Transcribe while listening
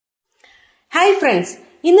Hi friends,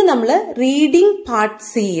 ഇന്ന് നമ്മൾ reading part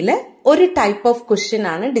സിയിലെ ഒരു ടൈപ്പ് ഓഫ് ക്വസ്റ്റ്യൻ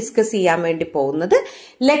ആണ് ഡിസ്കസ് ചെയ്യാൻ വേണ്ടി പോകുന്നത്.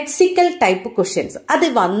 Lexical type questions. അത്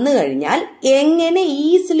വന്നു കഴിഞ്ഞാൽ എങ്ങനെ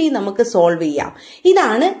ഈസിലി നമുക്ക് സോൾവ് ചെയ്യാം,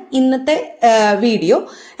 ഇതാണ് ഇന്നത്തെ വീഡിയോ.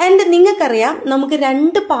 ആൻഡ് നിങ്ങൾക്കറിയാം നമുക്ക്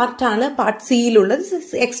രണ്ട് പാർട്ടാണ് part സിയിലുള്ളത്,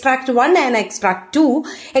 extract 1 and extract 2.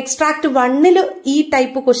 Extract 1ൽ ഈ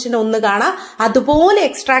ടൈപ്പ് ക്വസ്റ്റ്യൻ ഒന്ന് കാണാം, അതുപോലെ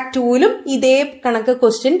എക്സ്ട്രാക്ട് 2ലും ഇതേ കണക്ക്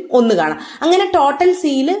ക്വസ്റ്റ്യൻ ഒന്ന് കാണാം. അങ്ങനെ ടോട്ടൽ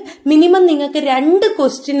സിയിൽ മിനിമം നിങ്ങൾക്ക് 2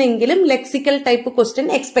 ക്വസ്റ്റ്യൻ എങ്കിലും ലെക്സിക്കൽ ടൈപ്പ് ക്വസ്റ്റ്യൻ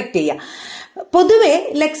എക്സ്പെക്ട് ചെയ്യാം. പൊതുവെ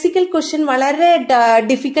ലെക്സിക്കൽ ക്വസ്റ്റ്യൻ വളരെ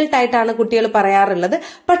ഡിഫിക്കൽട്ട് ആയിട്ടാണ് കുട്ടികൾ പറയാറുള്ളത്.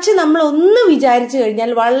 പക്ഷെ നമ്മൾ ഒന്ന് വിചാരിച്ചു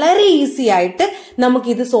കഴിഞ്ഞാൽ വളരെ ഈസി ആയിട്ട്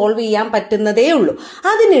നമുക്കിത് സോൾവ് ചെയ്യാൻ പറ്റുന്നതേ ഉള്ളൂ.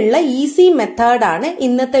 അതിനുള്ള ഈസി മെത്തേഡാണ്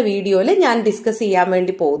ഇന്നത്തെ വീഡിയോയിൽ ഞാൻ ഡിസ്കസ് ചെയ്യാൻ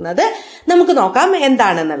വേണ്ടി പോകുന്നത്. നമുക്ക് നോക്കാം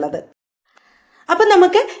എന്താണെന്നുള്ളത്. അപ്പൊ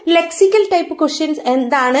നമുക്ക് ലെക്സിക്കൽ ടൈപ്പ് ക്വസ്റ്റ്യൻസ്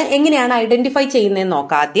എന്താണ്, എങ്ങനെയാണ് ഐഡന്റിഫൈ ചെയ്യുന്നതെന്ന്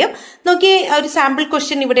നോക്കാം. ആദ്യം നോക്കിയേ, ഒരു സാമ്പിൾ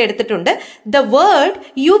ക്വസ്റ്റ്യൻ ഇവിടെ എടുത്തിട്ടുണ്ട്. The word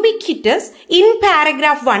യൂബിക്വിറ്റസ് in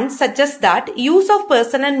paragraph 1 suggest that use of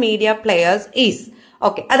person and media players is.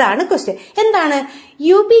 Okay, അതാണ് ക്വസ്റ്റ്യൻ. എന്താണ്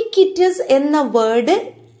യൂബിക്വിറ്റസ് എന്ന വേർഡ്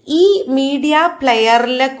ഈ മീഡിയ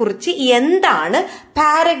പ്ലെയറിനെ കുറിച്ച് എന്താണ്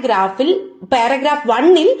പാരഗ്രാഫ്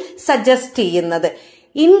 1ൽ സജസ്റ്റ് ചെയ്യുന്നത്?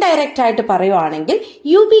 ഇൻഡയറക്റ്റ് ആയിട്ട് പറയുവാണെങ്കിൽ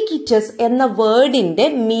യൂബിക്വിറ്റസ് എന്ന വേർഡിന്റെ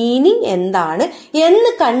മീനിങ് എന്താണ് എന്ന്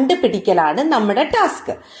കണ്ടുപിടിക്കലാണ് നമ്മുടെ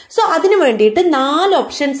ടാസ്ക്. സോ അതിനു വേണ്ടിയിട്ട് 4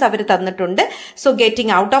 ഓപ്ഷൻസ് അവർ തന്നിട്ടുണ്ട്. So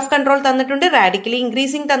getting out of control തന്നിട്ടുണ്ട്, റാഡിക്കലി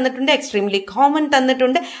ഇൻക്രീസിംഗ് തന്നിട്ടുണ്ട്, എക്സ്ട്രീംലി കോമൺ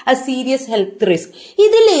തന്നിട്ടുണ്ട്, എ സീരിയസ് ഹെൽത്ത് റിസ്ക്.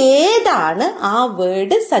 ഇതിൽ ഏതാണ് ആ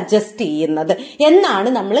വേർഡ് സജസ്റ്റ് ചെയ്യുന്നത്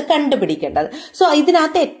എന്നാണ് നമ്മൾ കണ്ടുപിടിക്കേണ്ടത്. സോ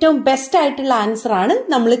ഇതിനകത്ത് ഏറ്റവും ബെസ്റ്റ് ആയിട്ടുള്ള ആൻസർ ആണ്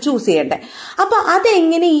നമ്മൾ ചൂസ് ചെയ്യേണ്ടത്. അപ്പൊ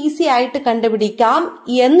അതെങ്ങനെ ഈസി ആയിട്ട് കണ്ടുപിടിക്കാം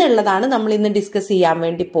എന്നുള്ളതാണ് നമ്മൾ ഇന്ന് ഡിസ്കസ് ചെയ്യാൻ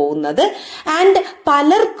വേണ്ടി പോകുന്നത്. ആൻഡ്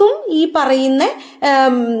പലർക്കും ഈ പറയുന്ന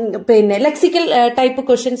ലെക്സിക്കൽ ടൈപ്പ്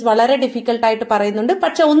ക്വസ്റ്റ്യൻസ് വളരെ ഡിഫിക്കൽട്ട് ആയിട്ട് പറയുന്നുണ്ട്.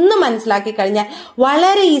 പക്ഷെ ഒന്ന് മനസ്സിലാക്കി കഴിഞ്ഞാൽ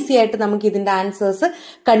വളരെ ഈസി ആയിട്ട് നമുക്ക് ഇതിന്റെ ആൻസേഴ്സ്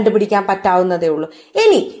കണ്ടുപിടിക്കാൻ പറ്റാവുന്നതേ ഉള്ളൂ.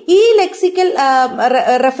 ഇനി ഈ ലെക്സിക്കൽ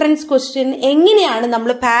റെഫറൻസ് ക്വസ്റ്റ്യൻ എങ്ങനെയാണ്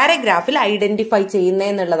നമ്മൾ പാരഗ്രാഫിൽ ഐഡന്റിഫൈ ചെയ്യുന്നത്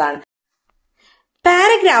എന്നുള്ളതാണ്.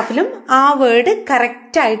 പാരഗ്രാഫിലും ആ വേർഡ്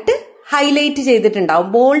കറക്റ്റ് ആയിട്ട് ഹൈലൈറ്റ് ചെയ്തിട്ടുണ്ടാവും,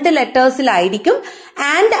 ബോൾഡ് ലെറ്റേഴ്സിലായിരിക്കും.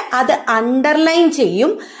 ആൻഡ് അത് അണ്ടർലൈൻ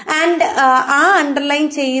ചെയ്യും. ആൻഡ് ആ അണ്ടർലൈൻ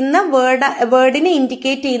ചെയ്യുന്ന വേർഡിനെ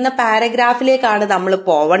ഇൻഡിക്കേറ്റ് ചെയ്യുന്ന പാരഗ്രാഫിലേക്കാണ് നമ്മൾ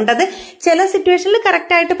പോവേണ്ടത്. ചില സിറ്റുവേഷനിൽ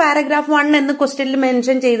കറക്റ്റ് ആയിട്ട് പാരഗ്രാഫ് 1 എന്ന് ക്വസ്റ്റ്യനിൽ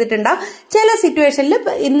മെൻഷൻ ചെയ്തിട്ടുണ്ടാവും. ചില സിറ്റുവേഷനിൽ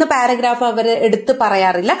ഇന്ന് പാരഗ്രാഫ് അവർ എടുത്ത്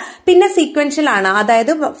പറയാറില്ല. പിന്നെ സീക്വൻഷ്യൽ ആണ്,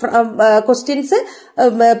 അതായത് ക്വസ്റ്റ്യൻസ്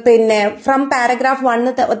ഫ്രം പാരഗ്രാഫ്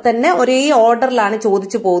 1 തന്നെ ഒരേ ഓർഡറിലാണ്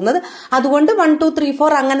ചോദിച്ചു പോകുന്നത്. അതുകൊണ്ട് 1, 2, 3,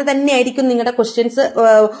 4 അങ്ങനെ തന്നെയായിരിക്കും നിങ്ങളുടെ ക്വസ്റ്റ്യൻസ്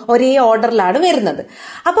ഒരേ ഓർഡറിലാണ് വരുന്നത്.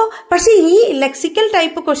 അപ്പോ പക്ഷെ ഈ ലെക്സിക്കൽ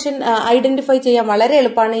ടൈപ്പ് ക്വസ്റ്റ്യൻ ഐഡന്റിഫൈ ചെയ്യാൻ വളരെ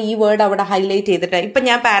എളുപ്പമാണ്. ഈ വേർഡ് അവിടെ ഹൈലൈറ്റ് ചെയ്തിട്ട് ഇപ്പൊ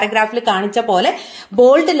ഞാൻ പാരഗ്രാഫിൽ കാണിച്ച പോലെ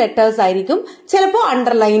ബോൾഡ് ലെറ്റേഴ്സ് ആയിരിക്കും, ചിലപ്പോൾ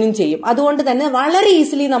അണ്ടർലൈനും ചെയ്യും. അതുകൊണ്ട് തന്നെ വളരെ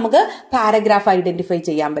ഈസിലി നമുക്ക് പാരഗ്രാഫ് ഐഡന്റിഫൈ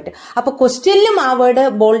ചെയ്യാൻ പറ്റും. അപ്പൊ ക്വസ്റ്റ്യനിലും ആ വേർഡ്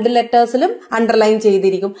ബോൾഡ് ലെറ്റേഴ്സിലും അണ്ടർലൈൻ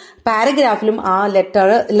ചെയ്തിരിക്കും, പാരഗ്രാഫിലും ആ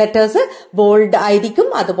ലെറ്റേഴ്സ് ബോൾഡ് ആയിരിക്കും,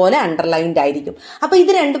 അതുപോലെ അണ്ടർലൈൻഡ് ആയിരിക്കും. അപ്പൊ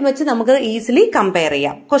ഇത് രണ്ടും വെച്ച് നമുക്ക് ഈസിലി കമ്പയർ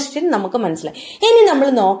ചെയ്യാം. ക്വസ്റ്റ്യൻ നമുക്ക് മനസ്സിലായി. ഇനി നമ്മൾ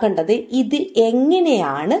നോക്കേണ്ടത് ഇത്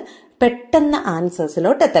എങ്ങനെയാണ് പെട്ടെന്ന്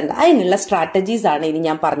ആൻസേഴ്സിലോട്ട് എത്തേണ്ടത്. അതിനുള്ള സ്ട്രാറ്റജീസ് ആണ് ഇനി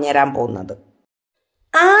ഞാൻ പറഞ്ഞുതരാൻ പോകുന്നത്.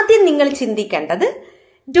 ആദ്യം നിങ്ങൾ ചിന്തിക്കേണ്ടത്,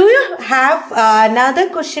 do you have another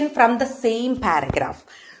question from the same paragraph?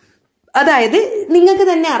 അതായത് നിങ്ങൾക്ക്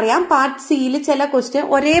തന്നെ അറിയാം, പാർട്ട് സിയിൽ ചില ക്വസ്റ്റ്യൻ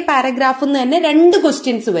ഒരേ പാരഗ്രാഫിൽ നിന്ന് തന്നെ 2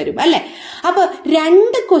 ക്വസ്റ്റ്യൻസ് വരും അല്ലെ. അപ്പൊ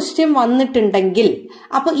 2 ക്വസ്റ്റ്യൻ വന്നിട്ടുണ്ടെങ്കിൽ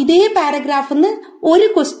അപ്പൊ ഇതേ പാരഗ്രാഫിൽ നിന്ന് ഒരു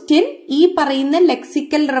ക്വസ്റ്റ്യൻ ഈ പറയുന്ന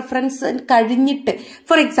ലെക്സിക്കൽ റെഫറൻസ് കഴിഞ്ഞിട്ട്,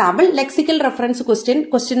 for example lexical reference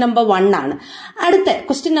question number 1 ആണ്, അടുത്ത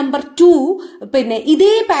ക്വസ്റ്റ്യൻ നമ്പർ 2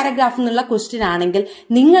 ഇതേ പാരഗ്രാഫിൽ നിന്നുള്ള ക്വസ്റ്റ്യൻ ആണെങ്കിൽ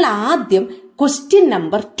നിങ്ങൾ ആദ്യം ക്വസ്റ്റ്യൻ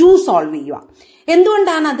നമ്പർ 2 സോൾവ് ചെയ്യുക.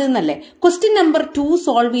 എന്തുകൊണ്ടാണ് അത് എന്നല്ലേ, ക്വസ്റ്റ്യൻ നമ്പർ 2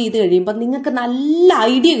 സോൾവ് ചെയ്ത് കഴിയുമ്പോൾ നിങ്ങൾക്ക് നല്ല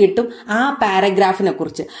ഐഡിയ കിട്ടും ആ പാരഗ്രാഫിനെ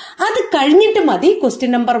കുറിച്ച്. അത് കഴിഞ്ഞിട്ട് മതി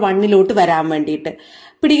ക്വസ്റ്റ്യൻ നമ്പർ 1 വരാൻ വേണ്ടിയിട്ട്.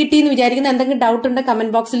 പിടികിട്ടിയെന്ന് വിചാരിക്കുന്ന എന്തെങ്കിലും ഡൗട്ട് ഉണ്ടെങ്കിൽ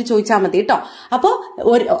കമന്റ് ബോക്സിൽ ചോദിച്ചാൽ മതി കേട്ടോ. അപ്പോ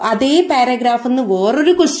അതേ പാരഗ്രാഫിൽ നിന്ന്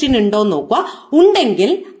വേറൊരു ക്വസ്റ്റ്യൻ ഉണ്ടോ എന്ന് നോക്കുക,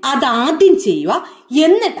 ഉണ്ടെങ്കിൽ അത് ആദ്യം ചെയ്യുക.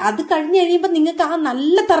 എന്നിട്ട് അത് കഴിഞ്ഞ് കഴിയുമ്പോൾ നിങ്ങൾക്ക് ആ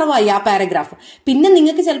നല്ല തറവായി ആ പാരഗ്രാഫ്. പിന്നെ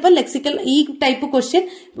നിങ്ങൾക്ക് ചിലപ്പോൾ ലെക്സിക്കൽ ഈ ടൈപ്പ് ക്വസ്റ്റ്യൻ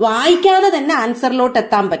വായിക്കാതെ തന്നെ ആൻസറിലോട്ട്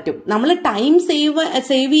എത്താൻ പറ്റും. നമ്മൾ ടൈം സേവ്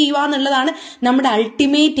ചെയ്യുക എന്നുള്ളതാണ് നമ്മുടെ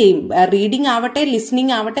അൾട്ടിമേറ്റ് എയിം. റീഡിംഗ് ആവട്ടെ,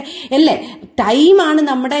 ലിസണിങ് ആവട്ടെ, അല്ലേ, ടൈമാണ്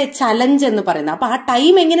നമ്മുടെ ചലഞ്ച് എന്ന് പറയുന്നത്. അപ്പൊ ആ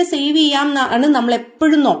ടൈം എങ്ങനെ സേവ് ചെയ്യാം എന്നാണ് നമ്മൾ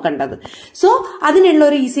എപ്പോഴും നോക്കേണ്ടത്. സോ അതിനുള്ള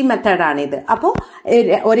ഒരു ഈസി മെത്തേഡാണ് ഇത്. അപ്പോൾ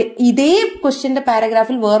ഇതേ ക്വസ്റ്റ്യന്റെ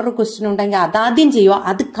പാരഗ്രാഫിൽ വേറൊരു ക്വസ്റ്റ്യൻ ഉണ്ടെങ്കിൽ അതാദ്യം ചെയ്യുക,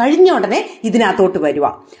 അത് കഴിഞ്ഞ ഉടനെ ഇതിനകത്തോട്ട് വരിക.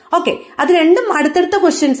 ഓക്കെ, അത് രണ്ടും അടുത്തടുത്ത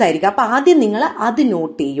ക്വസ്റ്റ്യൻസ് ആയിരിക്കും. അപ്പൊ ആദ്യം നിങ്ങൾ അത്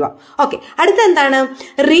നോട്ട് ചെയ്യുക. ഓക്കെ, അടുത്ത എന്താണ്?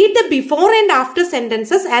 Read the before and after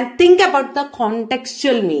sentences and think about the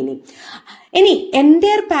കോണ്ടെക്സ്ച്വൽ meaning. ഇനി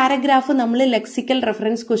എൻ്റയർ പാരഗ്രാഫ് നമ്മൾ ലെക്സിക്കൽ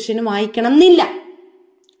റെഫറൻസ് ക്വസ്റ്റ്യന് വായിക്കണം എന്നില്ല.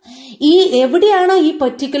 ഈ എവിടെയാണോ ഈ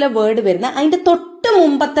പെർട്ടിക്കുലർ വേർഡ് വരുന്നത് അതിന്റെ തൊട്ട്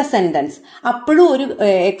മുമ്പത്തെ സെന്റൻസ്, അപ്പോഴും ഒരു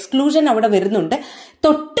എക്സ്ക്ലൂഷൻ അവിടെ വരുന്നുണ്ട്.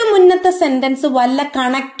 തൊട്ട് മുന്നത്തെ സെന്റൻസ് വല്ല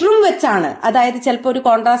കണക്ടറും വെച്ചാണ്, അതായത് ചിലപ്പോൾ ഒരു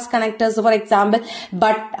contrast connectors, for example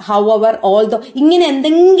but, however, although, ഇങ്ങനെ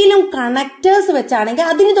എന്തെങ്കിലും കണക്ടേഴ്സ് വെച്ചാണെങ്കിൽ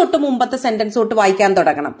അതിന് തൊട്ട് മുമ്പത്തെ സെന്റൻസ് തൊട്ട് വായിക്കാൻ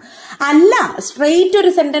തുടങ്ങണം. അല്ല, സ്ട്രെയിറ്റ്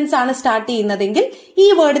ഒരു സെന്റൻസ് ആണ് സ്റ്റാർട്ട് ചെയ്യുന്നതെങ്കിൽ ഈ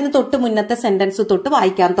വേർഡിന് തൊട്ട് മുന്നത്തെ സെന്റൻസ് തൊട്ട്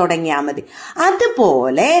വായിക്കാൻ തുടങ്ങിയാൽ മതി.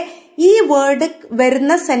 അതുപോലെ ഈ വേർഡ്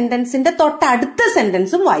വരുന്ന സെന്റൻസിന്റെ തൊട്ടടുത്ത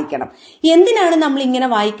സെന്റൻസും വായിക്കണം. എന്തിനാണ് നമ്മൾ ഇങ്ങനെ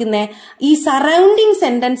വായിക്കുന്നത്? ഈ സറൗണ്ടിങ്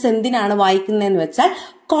സെന്റൻസ് എന്തിനാണ് വായിക്കുന്നതെന്ന് വെച്ചാൽ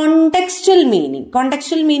കോണ്ടെക്സ്ച്വൽ മീനിങ്.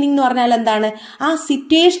 കോണ്ടെക്സ്ച്വൽ മീനിങ് എന്ന് പറഞ്ഞാൽ എന്താണ്? ആ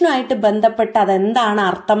സിറ്റുവേഷനുമായിട്ട് ബന്ധപ്പെട്ട് അതെന്താണ്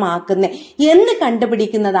അർത്ഥമാക്കുന്നത് എന്ന്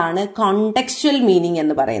കണ്ടുപിടിക്കുന്നതാണ് കോണ്ടെക്സ്ച്വൽ മീനിങ്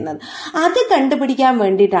എന്ന് പറയുന്നത്. അത് കണ്ടുപിടിക്കാൻ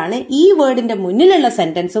വേണ്ടിയിട്ടാണ് ഈ വേർഡിന്റെ മുന്നിലുള്ള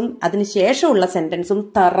സെന്റൻസും അതിനുശേഷമുള്ള സെന്റൻസും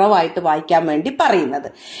തറവായിട്ട് വായിക്കാൻ വേണ്ടി പറയുന്നത്.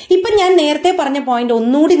 ഇപ്പൊ ഞാൻ നേരത്തെ പറഞ്ഞ പോയിന്റ്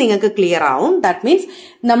ഒന്നുകൂടി നിങ്ങൾക്ക് ക്ലിയർ ആവും. ദാറ്റ് മീൻസ്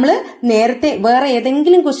നമ്മൾ നേരത്തെ വേറെ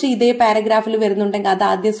ഏതെങ്കിലും ക്വസ്റ്റ്യൻ ഇതേ പാരഗ്രാഫിൽ വരുന്നുണ്ടെങ്കിൽ അത്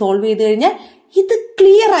ആദ്യം സോൾവ് ചെയ്ത് കഴിഞ്ഞാൽ ഇത്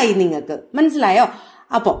ക്ലിയർ ആയി, നിങ്ങൾക്ക് മനസ്സിലായോ?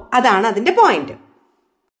 അപ്പോ അതാണ് അതിന്റെ പോയിന്റ്.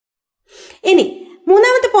 ഇനി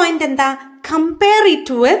മൂന്നാമത്തെ പോയിന്റ് എന്താ? Compare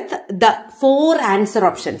it with the 4 answer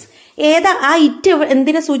options. ഏതാ ആ ഇറ്റ്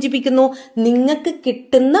എന്തിനെ സൂചിപ്പിക്കുന്നു? നിങ്ങൾക്ക്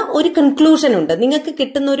കിട്ടുന്ന ഒരു കൺക്ലൂഷൻ ഉണ്ട്, നിങ്ങൾക്ക്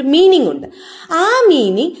കിട്ടുന്ന ഒരു മീനിങ് ഉണ്ട്. ആ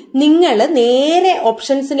മീനിങ് നിങ്ങൾ നേരെ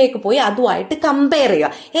ഓപ്ഷൻസിലേക്ക് പോയി അതുമായിട്ട് കമ്പയർ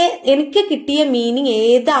ചെയ്യുക. എനിക്ക് കിട്ടിയ മീനിങ്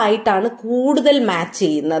ഏതായിട്ടാണ് കൂടുതൽ മാച്ച്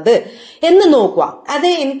ചെയ്യുന്നത് എന്ന് നോക്കുക. അത്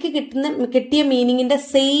എനിക്ക് കിട്ടിയ മീനിങ്ങിന്റെ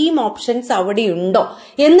സെയിം ഓപ്ഷൻസ് അവിടെ ഉണ്ടോ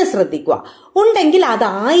എന്ന് ശ്രദ്ധിക്കുക. ഉണ്ടെങ്കിൽ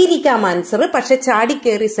അതായിരിക്കാം ആൻസർ. പക്ഷെ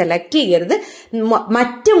ചാടിക്കേറി സെലക്ട് ചെയ്യരുത്.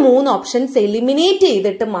 മറ്റ് 3 ഓപ്ഷൻസ് എലിമിനേറ്റ്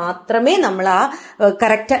ചെയ്തിട്ട് മാത്രമേ നമ്മൾ ആ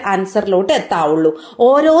കറക്റ്റ് ആൻസറിലോട്ട് എത്താവുള്ളൂ.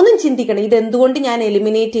 ഓരോന്നും ചിന്തിക്കണം. ഇതെന്തുകൊണ്ട് ഞാൻ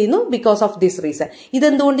എലിമിനേറ്റ് ചെയ്യുന്നു? Because of this reason.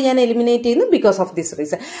 ഇതെന്തുകൊണ്ട് ഞാൻ എലിമിനേറ്റ് ചെയ്യുന്നു? Because of this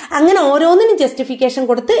reason. അങ്ങനെ ഓരോന്നിനും ജസ്റ്റിഫിക്കേഷൻ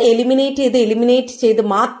കൊടുത്ത് എലിമിനേറ്റ് ചെയ്ത്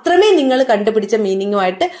മാത്രമേ നിങ്ങൾ കണ്ടുപിടിച്ച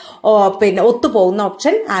മീനിങ്ങുമായിട്ട് ഒത്തുപോകുന്ന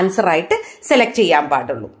ഓപ്ഷൻ ആൻസർ ആയിട്ട് സെലക്ട് ചെയ്യാൻ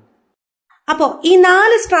പാടുള്ളൂ. അപ്പോ ഈ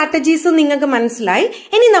 4 സ്ട്രാറ്റജീസ് നിങ്ങൾക്ക് മനസ്സിലായി.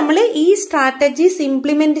 ഇനി നമ്മൾ ഈ സ്ട്രാറ്റജീസ്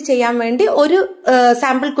ഇംപ്ലിമെന്റ് ചെയ്യാൻ വേണ്ടി ഒരു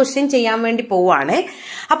സാമ്പിൾ ക്വസ്റ്റ്യൻ ചെയ്യാൻ വേണ്ടി പോവാണ്.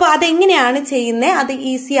 അപ്പൊ അതെങ്ങനെയാണ് ചെയ്യുന്നത്, അത്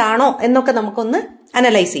ഈസി ആണോ എന്നൊക്കെ നമുക്കൊന്ന്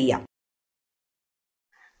അനലൈസ് ചെയ്യാം.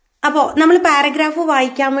 അപ്പോ നമ്മൾ പാരഗ്രാഫ്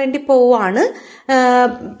വായിക്കാൻ വേണ്ടി പോവാണ്.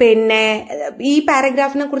 ഈ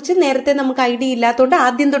പാരഗ്രാഫിനെ കുറിച്ച് നേരത്തെ നമുക്ക് ഐഡിയ ഇല്ലാത്തതുകൊണ്ട്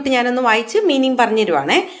ആദ്യം തൊട്ട് ഞാനൊന്ന് വായിച്ച് മീനിങ് പറഞ്ഞു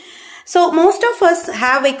തരുവാണേ. So most of us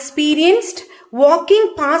have experienced walking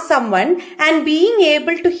past someone and being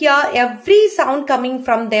able to hear every sound coming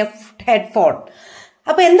from their headphone.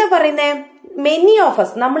 അപ്പൊ എന്താ പറയുന്നത്? മെനി ഓഫ് us,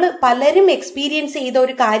 നമ്മൾ പലരും എക്സ്പീരിയൻസ് ചെയ്ത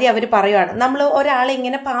ഒരു കാര്യം അവർ പറയുകയാണ്. നമ്മൾ ഒരാളെ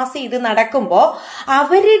ഇങ്ങനെ പാസ് ചെയ്ത് നടക്കുമ്പോൾ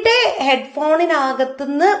അവരുടെ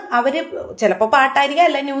ഹെഡ്ഫോണിനകത്തുനിന്ന് അവര് ചിലപ്പോൾ പാട്ടായിരിക്കാം,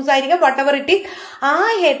 അല്ല ന്യൂസ് ആയിരിക്കാം, വാട്ട് എവർ ഇറ്റ് ഈസ്, ആ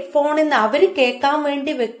ഹെഡ്ഫോണിൽ നിന്ന് അവർ കേൾക്കാൻ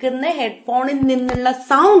വേണ്ടി വെക്കുന്ന ഹെഡ്ഫോണിൽ നിന്നുള്ള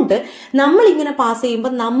സൗണ്ട് നമ്മൾ ഇങ്ങനെ പാസ്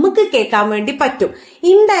ചെയ്യുമ്പോൾ നമുക്ക് കേൾക്കാൻ വേണ്ടി പറ്റും.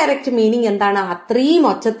 ഇൻഡയറക്റ്റ് മീനിങ് എന്താണ്? അത്രയും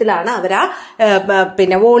ഒച്ചത്തിലാണ് അവരാ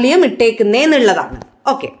വോളിയം ഇട്ടേക്കുന്നേന്നുള്ളതാണ്.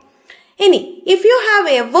 ഓക്കെ, ഇനി if you have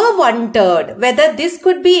ever wondered whether this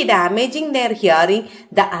could be damaging their hearing,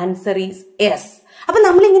 the answer is yes. അപ്പൊ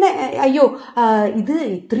നമ്മളിങ്ങനെ അയ്യോ ഇത്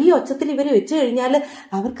ഇത്രയും ഒച്ചത്തിൽ ഇവര് വെച്ച് കഴിഞ്ഞാൽ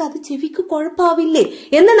അവർക്ക് അത് ചെവിക്ക് കുഴപ്പമാവില്ലേ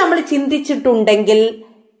എന്ന് നമ്മൾ ചിന്തിച്ചിട്ടുണ്ടെങ്കിൽ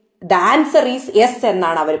the answer is yes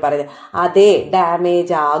എന്നാണ് അവർ പറയുന്നത്. അതെ,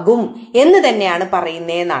 ഡാമേജ് ആകും എന്ന് തന്നെയാണ്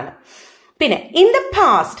പറയുന്നതെന്നാണ്. പിന്നെ in the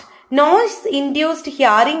past, noise-induced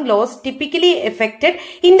hearing loss typically affected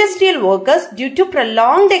industrial workers due to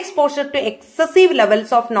prolonged exposure to excessive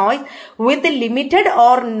levels of noise with limited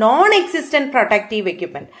or non-existent protective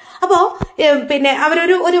equipment. അപ്പോ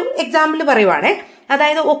അവരൊരു എക്സാമ്പിൾ പറയുവാണേ.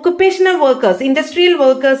 അതായത് ഒക്കുപേഷണൽ വർക്കേഴ്സ്, ഇൻഡസ്ട്രിയൽ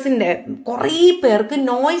വർക്കേഴ്സിന്റെ കുറെ പേർക്ക്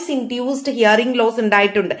നോയ്സ് ഇൻഡ്യൂസ്ഡ് ഹിയറിംഗ് ലോസ്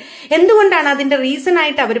ഉണ്ടായിട്ടുണ്ട്. എന്തുകൊണ്ടാണ്? അതിന്റെ reason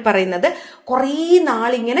ആയിട്ട് അവർ പറയുന്നത് കുറെ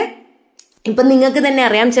നാളിങ്ങനെ, ഇപ്പൊ നിങ്ങൾക്ക് തന്നെ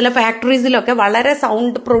അറിയാം, ചില ഫാക്ടറീസിലൊക്കെ വളരെ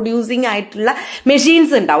സൗണ്ട് പ്രൊഡ്യൂസിങ് ആയിട്ടുള്ള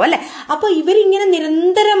മെഷീൻസ് ഉണ്ടാവും അല്ലെ. അപ്പൊ ഇവരിങ്ങനെ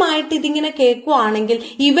നിരന്തരമായിട്ട് ഇതിങ്ങനെ കേൾക്കുവാണെങ്കിൽ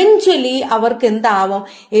ഇവൻച്വലി അവർക്ക് എന്താവും?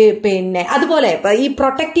 അതുപോലെ ഇപ്പൊ ഈ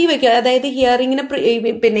പ്രൊട്ടക്റ്റീവ്, അതായത് ഹിയറിങ്ങിന്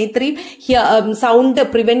ഇത്രയും സൗണ്ട്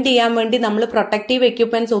പ്രിവെന്റ് ചെയ്യാൻ വേണ്ടി നമ്മൾ പ്രൊട്ടക്റ്റീവ്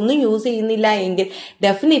എക്യുപ്മെന്റ്സ് ഒന്നും യൂസ് ചെയ്യുന്നില്ല എങ്കിൽ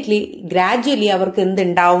ഡെഫിനറ്റ്ലി ഗ്രാജുവലി അവർക്ക്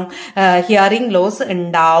എന്തുണ്ടാവും? ഹിയറിംഗ് ലോസ്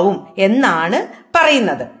ഉണ്ടാവും എന്നാണ്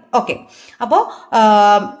പറയുന്നത്. ഓക്കെ, അപ്പോ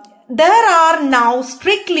there are now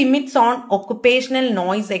strict limits on occupational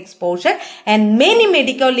noise exposure and many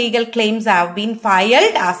medical legal claims have been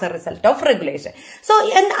filed as a result of regulation. So,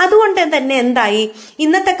 അതുകൊണ്ട് തന്നെ എന്തായി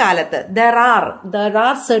ഇന്നത്തെ കാലത്ത് there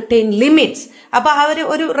are certain limits. അപ്പൊ അവര്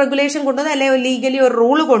ഒരു റെഗുലേഷൻ കൊണ്ടുവന്നു, അല്ലെങ്കിൽ ലീഗലി ഒരു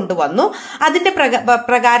റൂൾ കൊണ്ടുവന്നു. അതിന്റെ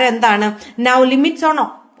പ്രകാരം എന്താണ്, now limits on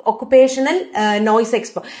occupational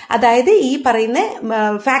noise അതായത് ഈ പറയുന്ന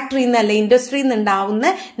ഫാക്ടറിയിൽ നിന്ന് അല്ലെ ഇൻഡസ്ട്രിയിൽ നിന്ന് ഉണ്ടാവുന്ന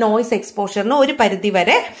നോയ്സ് എക്സ്പോഷറിന് ഒരു പരിധി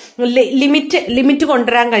വരെ ലിമിറ്റ്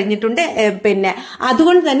കൊണ്ടുവരാൻ കഴിഞ്ഞിട്ടുണ്ട്. പിന്നെ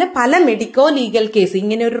അതുകൊണ്ട് തന്നെ പല മെഡിക്കോ ലീഗൽ കേസ്,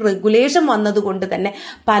 ഇങ്ങനെ ഒരു റെഗുലേഷൻ വന്നതുകൊണ്ട് തന്നെ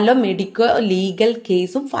പല മെഡിക്കോ ലീഗൽ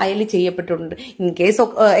കേസും ഫയൽ ചെയ്യപ്പെട്ടിട്ടുണ്ട്. ഇൻ കേസ്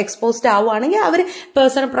എക്സ്പോസ്ഡ് ആവുകയാണെങ്കിൽ അവർ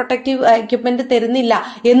പേഴ്സണൽ പ്രൊട്ടക്റ്റീവ് എക്യുപ്മെന്റ് തരുന്നില്ല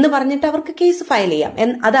എന്ന് പറഞ്ഞിട്ട് അവർക്ക് കേസ് ഫയൽ ചെയ്യാം.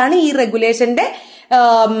 അതാണ് ഈ റെഗുലേഷന്റെ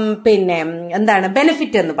പിന്നെ എന്താണ്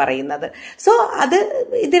ബെനിഫിറ്റ് എന്ന് പറയുന്നത്. സോ അത്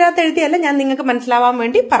ഇതിനകത്ത് എഴുതിയല്ല, ഞാൻ നിങ്ങൾക്ക് മനസ്സിലാവാൻ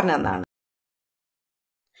വേണ്ടി പറഞ്ഞതാണ്.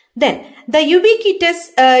 Then the ubiquitous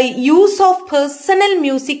use of personal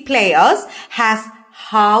music players has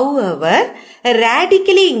however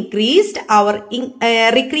radically increased our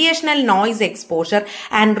recreational noise exposure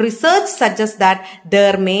and research suggests that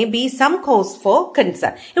there may be some cause for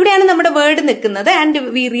concern. ഇവിടെയാണ് നമ്മുടെ വേർഡ് നിൽക്കുന്നത് and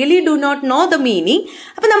we really do not know the meaning.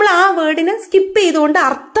 അപ്പൊ നമ്മൾ ആ വേർഡിനെ skip ചെയ്തുകൊണ്ട്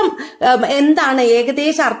അർത്ഥം എന്താണ്,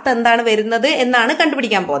 ഏകദേശ അർത്ഥം എന്താണ് വരുന്നത് എന്നാണ്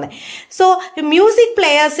കണ്ടുപിടിക്കാൻ പോകുന്നത്. സോ മ്യൂസിക്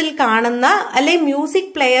പ്ലെയേഴ്സിൽ കാണുന്ന അല്ലെങ്കിൽ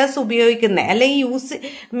മ്യൂസിക് പ്ലെയേഴ്സ് ഉപയോഗിക്കുന്ന അല്ലെങ്കിൽ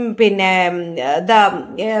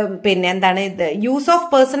പിന്നെ എന്താണ് use of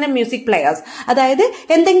personal music players, അതായത്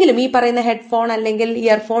എന്തെങ്കിലും ഈ പറയുന്ന ഹെഡ്ഫോൺ അല്ലെങ്കിൽ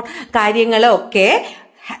ഇയർഫോൺ കാര്യങ്ങളൊക്കെ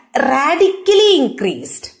റാഡിക്കലി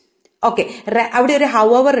ഇൻക്രീസ്ഡ്. ഓക്കെ, അവിടെ ഒരു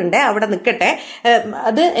ഹൗവർ ഉണ്ട്, അവിടെ നിൽക്കട്ടെ.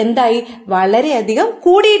 അത് എന്തായി, വളരെയധികം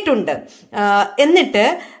കൂടിയിട്ടുണ്ട്. എന്നിട്ട്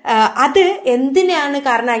അത് എന്തിനാണ്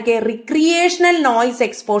കാരണമാക്കിയത്, റിക്രിയേഷണൽ നോയ്സ്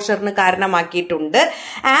എക്സ്പോഷറിന് കാരണമാക്കിയിട്ടുണ്ട്.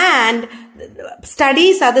 ആൻഡ്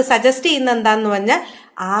സ്റ്റഡീസ് അത് സജസ്റ്റ് ചെയ്യുന്ന എന്താന്ന് പറഞ്ഞാൽ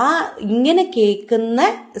ഇങ്ങനെ കേൾക്കുന്ന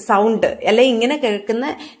സൗണ്ട് അല്ലെ ഇങ്ങനെ കേൾക്കുന്ന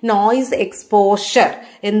നോയ്സ് എക്സ്പോഷർ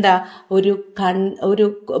എന്താ ഒരു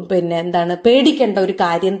പിന്നെ എന്താണ് പേടിക്കേണ്ട ഒരു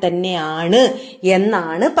കാര്യം തന്നെയാണ്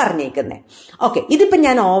എന്നാണ് പറഞ്ഞേക്കുന്നത്. ഓക്കെ, ഇതിപ്പോ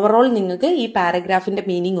ഞാൻ ഓവറോൾ നിങ്ങൾക്ക് ഈ പാരഗ്രാഫിന്റെ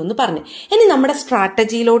മീനിങ് ഒന്ന് പറഞ്ഞു. ഇനി നമ്മുടെ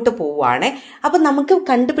സ്ട്രാറ്റജിയിലോട്ട് പോവാണ്. അപ്പൊ നമുക്ക്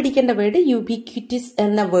കണ്ടുപിടിക്കേണ്ട വേർഡ് യുബിക്വിറ്റിസ്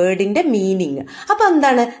എന്ന വേർഡിന്റെ മീനിങ്. അപ്പൊ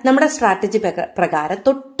എന്താണ് നമ്മുടെ സ്ട്രാറ്റജി പ്രകാരം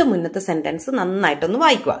തൊട്ട് മുന്നത്തെ സെന്റൻസ് നന്നായിട്ടൊന്ന്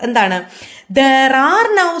വായിക്കുക. എന്താണ്, there are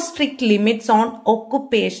now strict limits on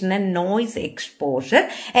occupational noise exposure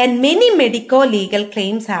and many medical legal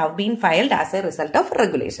claims have been filed as a result of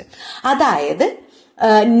regulation. അതായത്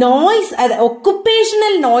നോയ്സ്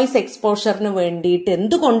ഒക്കുപേഷണൽ നോയ്സ് എക്സ്പോഷറിന് വേണ്ടിയിട്ട്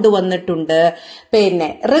എന്ത് കൊണ്ടുവന്നിട്ടുണ്ട്, പിന്നെ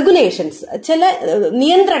റെഗുലേഷൻസ്, ചില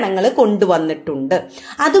നിയന്ത്രണങ്ങൾ കൊണ്ടുവന്നിട്ടുണ്ട്.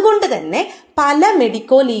 അതുകൊണ്ട് തന്നെ പല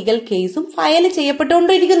മെഡിക്കോ ലീഗൽ കേസും ഫയൽ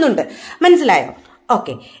ചെയ്യപ്പെട്ടുകൊണ്ടിരിക്കുന്നുണ്ട്. മനസ്സിലായോ?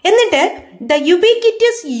 ഓക്കെ, എന്നിട്ട് the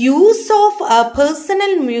ubiquitous use of a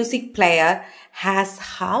personal music player has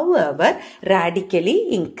however radically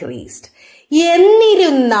increased.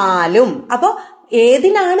 എന്നിരുന്നാലും അപ്പോ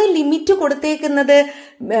ഏതിനാണ് ലിമിറ്റ് കൊടുത്തേക്കുന്നത്,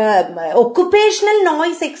 ഒക്കുപേഷണൽ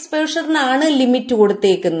നോയ്സ് എക്സ്പോഷറിനാണ് ലിമിറ്റ്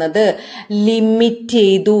കൊടുത്തേക്കുന്നത്. ലിമിറ്റ്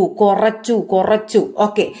ചെയ്തു, കുറച്ചു.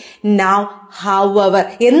 ഓക്കെ, നൗ ഹൗവർ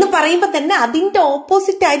എന്ന് പറയുമ്പോ തന്നെ അതിന്റെ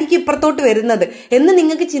ഓപ്പോസിറ്റ് ആയിരിക്കും ഇപ്പുറത്തോട്ട് വരുന്നത് എന്ന്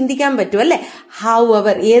നിങ്ങൾക്ക് ചിന്തിക്കാൻ പറ്റും അല്ലെ.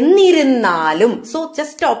 ഹൗവർ എന്നിരുന്നാലും, സോ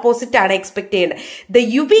ജസ്റ്റ് ഓപ്പോസിറ്റ് ആണ് എക്സ്പെക്ട് ചെയ്യേണ്ടത്. The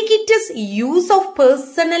ubiquitous use of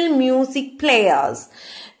personal music players,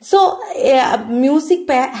 so music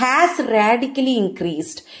has radically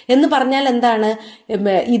increased എന്ന് പറഞ്ഞാൽ എന്താണ്,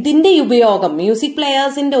 ഇതിന്റെ ഉപയോഗം, മ്യൂസിക്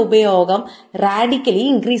പ്ലെയേഴ്സിന്റെ ഉപയോഗം റാഡിക്കലി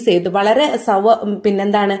ഇൻക്രീസ് ചെയ്തു, വളരെ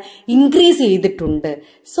പിന്നെന്താണ് ഇൻക്രീസ് ചെയ്തിട്ടുണ്ട്.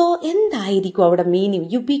 സോ എന്തായിരിക്കും അവിടെ മീനിങ്,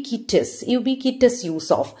 യുബിക്വിറ്റസ്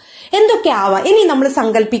യൂസ് ഓഫ് എന്തൊക്കെ ആവാം. ഇനി നമ്മൾ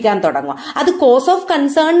സങ്കല്പിക്കാൻ തുടങ്ങുക. അത് കോസ് ഓഫ്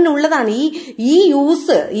കൺസേണിനുള്ളതാണ്. ഈ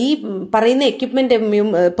യൂസ്, ഈ പറയുന്ന എക്യുപ്മെന്റ്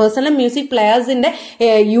പേഴ്സണൽ മ്യൂസിക് പ്ലെയേഴ്സിന്റെ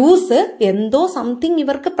യൂസ് എന്തോ സംതിങ്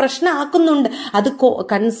ഇവർക്ക് പ്രശ്നമാക്കുന്നുണ്ട്. അത്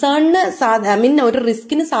കൺസേണിന് ഒരു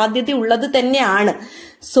റിസ്കിന് സാധ്യത ഉള്ളത് തന്നെയാണ്.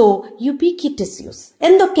 സോ യുബിക്വിറ്റസ് യൂസ്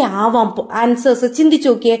എന്തൊക്കെ ആവാം ആൻസേഴ്സ് ചിന്തിച്ചു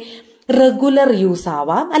നോക്കിയേ. റെഗുലർ യൂസ്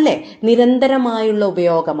ആവാം അല്ലെ, നിരന്തരമായുള്ള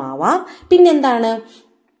ഉപയോഗമാവാം. പിന്നെന്താണ്,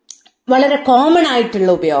 വളരെ കോമൺ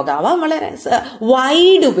ആയിട്ടുള്ള ഉപയോഗമാവാം, വളരെ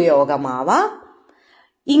വൈഡ് ഉപയോഗമാവാം.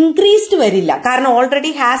 ഇൻക്രീസ്ഡ് വരില്ല, കാരണം ഓൾറെഡി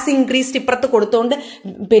ഹാസ് ഇൻക്രീസ്ഡ് ഇപ്പുറത്ത് കൊടുത്തോണ്ട്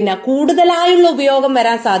പിന്നെ കൂടുതലായുള്ള ഉപയോഗം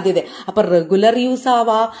വരാൻ സാധ്യത. അപ്പൊ റെഗുലർ യൂസ്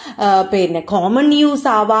ആവാം, പിന്നെ കോമൺ യൂസ്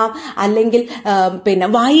ആവാം, അല്ലെങ്കിൽ പിന്നെ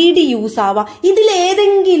വൈഡ് യൂസ് ആവാം.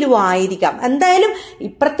 ഇതിലേതെങ്കിലും ആയിരിക്കാം. എന്തായാലും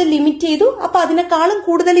ഇപ്പുറത്ത് ലിമിറ്റ് ചെയ്തു, അപ്പൊ അതിനേക്കാളും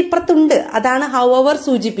കൂടുതൽ ഇപ്പുറത്തുണ്ട്. അതാണ് ഹൗവർ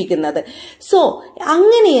സൂചിപ്പിക്കുന്നത്. സോ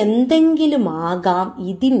അങ്ങനെ എന്തെങ്കിലും ആകാം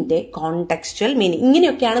ഇതിന്റെ കോണ്ടെക്സ്ച്വൽ മീനിങ്.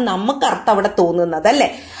 ഇങ്ങനെയൊക്കെയാണ് നമുക്ക് അർത്ഥം അവിടെ തോന്നുന്നത് അല്ലെ.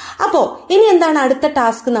 അപ്പോ ഇനി എന്താണ് അടുത്ത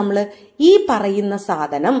ടാസ്ക്, നമ്മൾ ഈ പറയുന്ന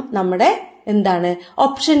സാധനം നമ്മുടെ എന്താണ്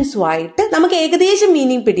ഓപ്ഷൻസുമായിട്ട് നമുക്ക് ഏകദേശം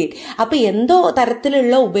മീനിങ് പിടിയിട്ട്. അപ്പൊ എന്തോ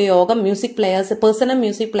തരത്തിലുള്ള ഉപയോഗം മ്യൂസിക് പ്ലെയേഴ്സ്, പേഴ്സണൽ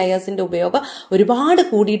മ്യൂസിക് പ്ലെയേഴ്സിന്റെ ഉപയോഗം ഒരുപാട്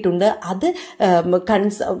കൂടിയിട്ടുണ്ട്. അത്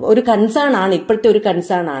ഒരു കൺസേൺ ആണ്, ഇപ്പോഴത്തെ ഒരു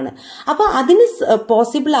കൺസേൺ ആണ്. അപ്പൊ അതിന്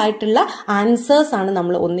പോസിബിൾ ആയിട്ടുള്ള ആൻസേഴ്സ് ആണ്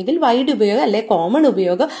നമ്മൾ ഒന്നുകിൽ വൈഡ് ഉപയോഗം, അല്ലെങ്കിൽ കോമൺ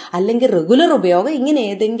ഉപയോഗം, അല്ലെങ്കിൽ റെഗുലർ ഉപയോഗം, ഇങ്ങനെ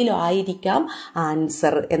ഏതെങ്കിലും ആയിരിക്കാം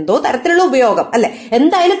ആൻസർ. എന്തോ തരത്തിലുള്ള ഉപയോഗം അല്ലെ,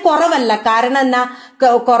 എന്തായാലും കുറവല്ല. കാരണം എന്നാ,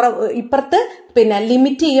 ഇപ്പുറത്ത് പിന്നെ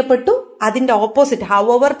ലിമിറ്റ് ചെയ്യപ്പെട്ടു, അതിന്റെ ഓപ്പോസിറ്റ്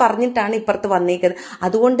ഹൗവർ പറഞ്ഞിട്ടാണ് ഇപ്പുറത്ത് വന്നേക്കുന്നത്.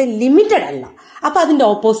 അതുകൊണ്ട് ലിമിറ്റഡ് അല്ല, അപ്പൊ അതിന്റെ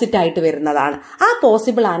ഓപ്പോസിറ്റ് ആയിട്ട് വരുന്നതാണ്. ആ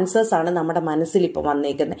പോസിബിൾ ആൻസേഴ്സ് ആണ് നമ്മുടെ മനസ്സിൽ ഇപ്പൊ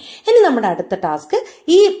വന്നേക്കുന്നത്. ഇനി നമ്മുടെ അടുത്ത ടാസ്ക്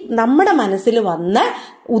ഈ നമ്മുടെ മനസ്സിൽ വന്ന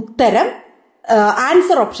ഉത്തരം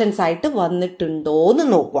ആൻസർ ഓപ്ഷൻസ് ആയിട്ട് വന്നിട്ടുണ്ടോ എന്ന്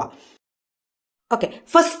നോക്കുക. ഓക്കെ,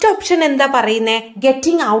 ഫസ്റ്റ് ഓപ്ഷൻ എന്താ പറയുന്നേ?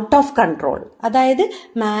 Getting out of control. അതായത്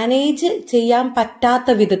മാനേജ് ചെയ്യാൻ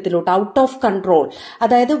പറ്റാത്ത വിധത്തിലോട്ട്, ഔട്ട് ഓഫ് കൺട്രോൾ,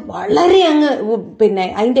 അതായത് വളരെ അങ്ങ് പിന്നെ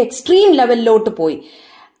അതിന്റെ എക്സ്ട്രീം ലെവലിലോട്ട് പോയി.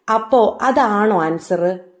 അപ്പോ അതാണോ ആൻസർ?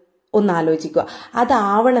 ഒന്ന് ആലോചിക്കുക.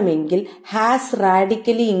 അതാവണമെങ്കിൽ ഹാസ്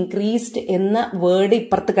റാഡിക്കലി ഇൻക്രീസ്ഡ് എന്ന വേർഡ്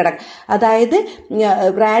ഇപ്പുറത്ത് കിടക്കും. അതായത്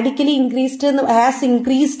റാഡിക്കലി ഇൻക്രീസ്ഡ്, ഹാസ്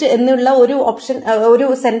ഇൻക്രീസ്ഡ് എന്നുള്ള ഒരു ഓപ്ഷൻ, ഒരു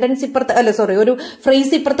സെന്റൻസ് ഇപ്പുറത്ത്, ഒരു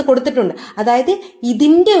ഫ്രേസ് ഇപ്പുറത്ത് കൊടുത്തിട്ടുണ്ട്. അതായത്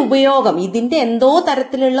ഇതിന്റെ ഉപയോഗം, ഇതിന്റെ എന്തോ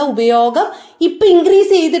തരത്തിലുള്ള ഉപയോഗം ഇപ്പൊ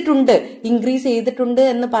ഇൻക്രീസ് ചെയ്തിട്ടുണ്ട്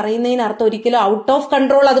എന്ന് പറയുന്നതിനർത്ഥം ഒരിക്കലും ഔട്ട് ഓഫ്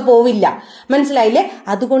കൺട്രോൾ അത് പോവില്ല. മനസ്സിലായില്ലേ?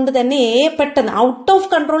 അതുകൊണ്ട് തന്നെ പെട്ടെന്ന് ഔട്ട് ഓഫ്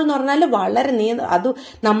കൺട്രോൾ എന്ന് പറഞ്ഞാൽ വളരെ അത്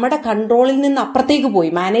നമ്മുടെ കൺട്രോളിൽ നിന്ന് അപ്പുറത്തേക്ക് പോയി,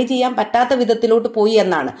 മാനേജ് ചെയ്യാൻ പറ്റാത്ത വിധത്തിലോട്ട് പോയി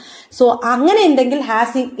എന്നാണ്. സോ അങ്ങനെ ഉണ്ടെങ്കിൽ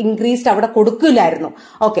ഹാസ് ഇൻക്രീസ്ഡ് അവിടെ കൊടുക്കില്ലായിരുന്നു.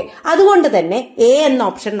 ഓക്കെ, അതുകൊണ്ട് തന്നെ എ എന്ന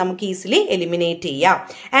ഓപ്ഷൻ നമുക്ക് ഈസിലി എലിമിനേറ്റ് ചെയ്യാം.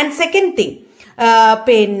 ആൻഡ് സെക്കൻഡ് തിങ്,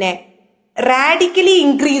 പിന്നെ റാഡിക്കലി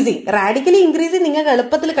ഇൻക്രീസിങ് നിങ്ങൾക്ക്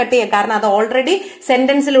എളുപ്പത്തിൽ കട്ട് ചെയ്യാം. കാരണം അത് ഓൾറെഡി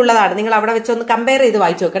സെന്റൻസിലുള്ളതാണ്. നിങ്ങൾ അവിടെ വെച്ചൊന്ന് കമ്പയർ ചെയ്ത്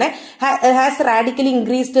വായിച്ചു നോക്കണേ. ഹാസ് റാഡിക്കലി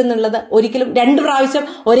ഇൻക്രീസ്ഡ് എന്നുള്ളത് ഒരിക്കലും 2 പ്രാവശ്യം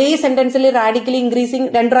ഒരേ സെന്റൻസിൽ റാഡിക്കലി ഇൻക്രീസിങ്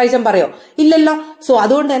 2 പ്രാവശ്യം പറയോ? ഇല്ലല്ലോ. സോ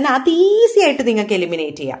അതുകൊണ്ട് തന്നെ അത് ഈസി ആയിട്ട് നിങ്ങൾക്ക്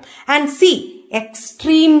എലിമിനേറ്റ് ചെയ്യാം. ആൻഡ് സി,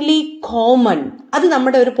 എക്സ്ട്രീംലി കോമൺ, അത്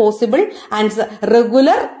നമ്മുടെ ഒരു possible answer.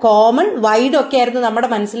 Regular, common, wide ഒക്കെ ആയിരുന്നു നമ്മുടെ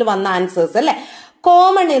മനസ്സിൽ വന്ന ആൻസേഴ്സ് അല്ലെ.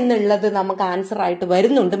 കോമൺ എന്നുള്ളത് നമുക്ക് ആൻസർ ആയിട്ട്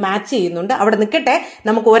വരുന്നുണ്ട്, മാച്ച് ചെയ്യുന്നുണ്ട്. അവിടെ നിൽക്കട്ടെ,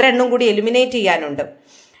 നമുക്ക് ഒരെണ്ണം കൂടി എലിമിനേറ്റ് ചെയ്യാനുണ്ട്.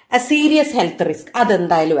 സീരിയസ് ഹെൽത്ത് റിസ്ക്,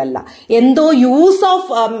 അതെന്തായാലും അല്ല. എന്തോ use of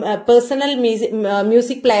personal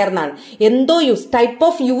music player എന്നാണ്, എന്തോ യൂസ്, ടൈപ്പ്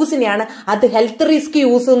ഓഫ് യൂസിനെയാണ്. അത് ഹെൽത്ത് റിസ്ക്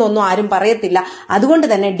യൂസ് എന്നൊന്നും ആരും പറയത്തില്ല. അതുകൊണ്ട്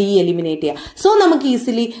തന്നെ ഡി എലിമിനേറ്റ് ചെയ്യാം. സോ നമുക്ക്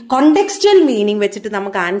ഈസിലി കോണ്ടെക്സ്ച്വൽ മീനിങ് വെച്ചിട്ട്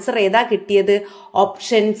നമുക്ക് ആൻസർ ഏതാ കിട്ടിയത്?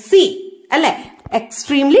 ഓപ്ഷൻ സി അല്ലെ,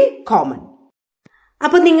 എക്സ്ട്രീംലി കോമൺ.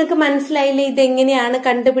 അപ്പൊ നിങ്ങൾക്ക് മനസ്സിലായില്ലേ ഇതെങ്ങനെയാണ്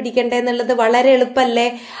കണ്ടുപിടിക്കേണ്ടതെന്നുള്ളത്? വളരെ എളുപ്പല്ലേ?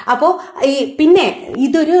 അപ്പോ പിന്നെ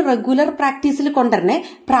ഇതൊരു റെഗുലർ പ്രാക്ടീസിൽ കൊണ്ടുവരണേ.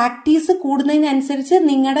 പ്രാക്ടീസ് കൂടുന്നതിനനുസരിച്ച്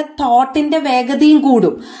നിങ്ങളുടെ തോട്ടിന്റെ വേഗതയും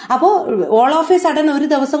കൂടും. അപ്പോ ഓൾ ഓഫ് എ സഡൻ ഒരു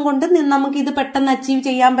ദിവസം കൊണ്ട് നമുക്ക് ഇത് പെട്ടെന്ന് അച്ചീവ്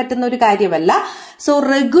ചെയ്യാൻ പറ്റുന്ന ഒരു കാര്യമല്ല. സോ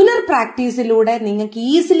റെഗുലർ പ്രാക്ടീസിലൂടെ നിങ്ങൾക്ക്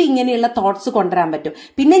ഈസിലി ഇങ്ങനെയുള്ള തോട്ട്സ് കൊണ്ടുവരാൻ പറ്റും.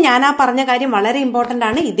 പിന്നെ ഞാൻ ആ പറഞ്ഞ കാര്യം വളരെ ഇമ്പോർട്ടന്റ്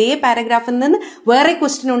ആണ്. ഇതേ പാരഗ്രാഫിൽ നിന്ന് വേറെ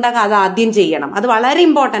ക്വസ്റ്റ്യൻ ഉണ്ടാകും, അത് ആദ്യം ചെയ്യണം. അത് വളരെ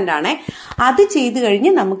ഇമ്പോർട്ടന്റ് ആണ്. അത് ചെയ്ത്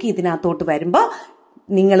കഴിഞ്ഞ് നമുക്ക് ഇതിനകത്തോട്ട് വരുമ്പോ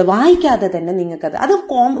നിങ്ങൾ വായിക്കാതെ തന്നെ നിങ്ങൾക്കത്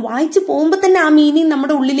വായിച്ചു പോകുമ്പോൾ തന്നെ ആ മീനിങ്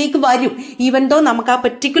നമ്മുടെ ഉള്ളിലേക്ക് വരും. ഈവൻ ദോ നമുക്ക് ആ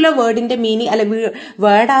പെർട്ടിക്കുലർ വേർഡിന്റെ മീനിങ്, അല്ലെ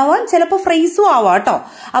വേർഡ് ആവാൻ ചിലപ്പോൾ ഫ്രേസും ആവാം കേട്ടോ.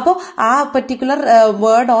 അപ്പോൾ ആ പെർട്ടിക്കുലർ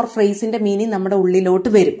വേർഡ് ഓർ ഫ്രേസിന്റെ മീനിങ് നമ്മുടെ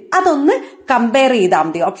ഉള്ളിലോട്ട് വരും. അതൊന്ന് കമ്പയർ ചെയ്താൽ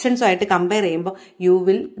മതി. ഓപ്ഷൻസുമായിട്ട് കമ്പയർ ചെയ്യുമ്പോൾ you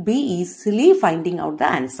will be easily finding out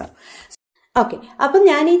the answer. Okay, അപ്പം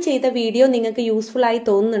ഞാൻ ഈ ചെയ്ത വീഡിയോ നിങ്ങൾക്ക് യൂസ്ഫുൾ ആയി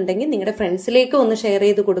തോന്നുന്നുണ്ടെങ്കിൽ നിങ്ങളുടെ ഫ്രണ്ട്സിലേക്ക് ഒന്ന് ഷെയർ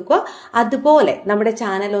ചെയ്ത് കൊടുക്കുക. അതുപോലെ നമ്മുടെ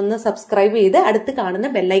ചാനൽ ഒന്ന് സബ്സ്ക്രൈബ് ചെയ്ത് അടുത്ത് കാണുന്ന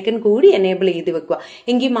ബെല്ലൈക്കൺ കൂടി എനേബിൾ ചെയ്ത് വെക്കുക.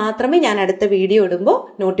 എങ്കിൽ മാത്രമേ ഞാൻ അടുത്ത വീഡിയോ ഇടുമ്പോൾ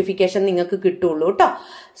നോട്ടിഫിക്കേഷൻ നിങ്ങൾക്ക് കിട്ടുള്ളൂ കേട്ടോ.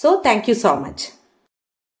 So thank you so much.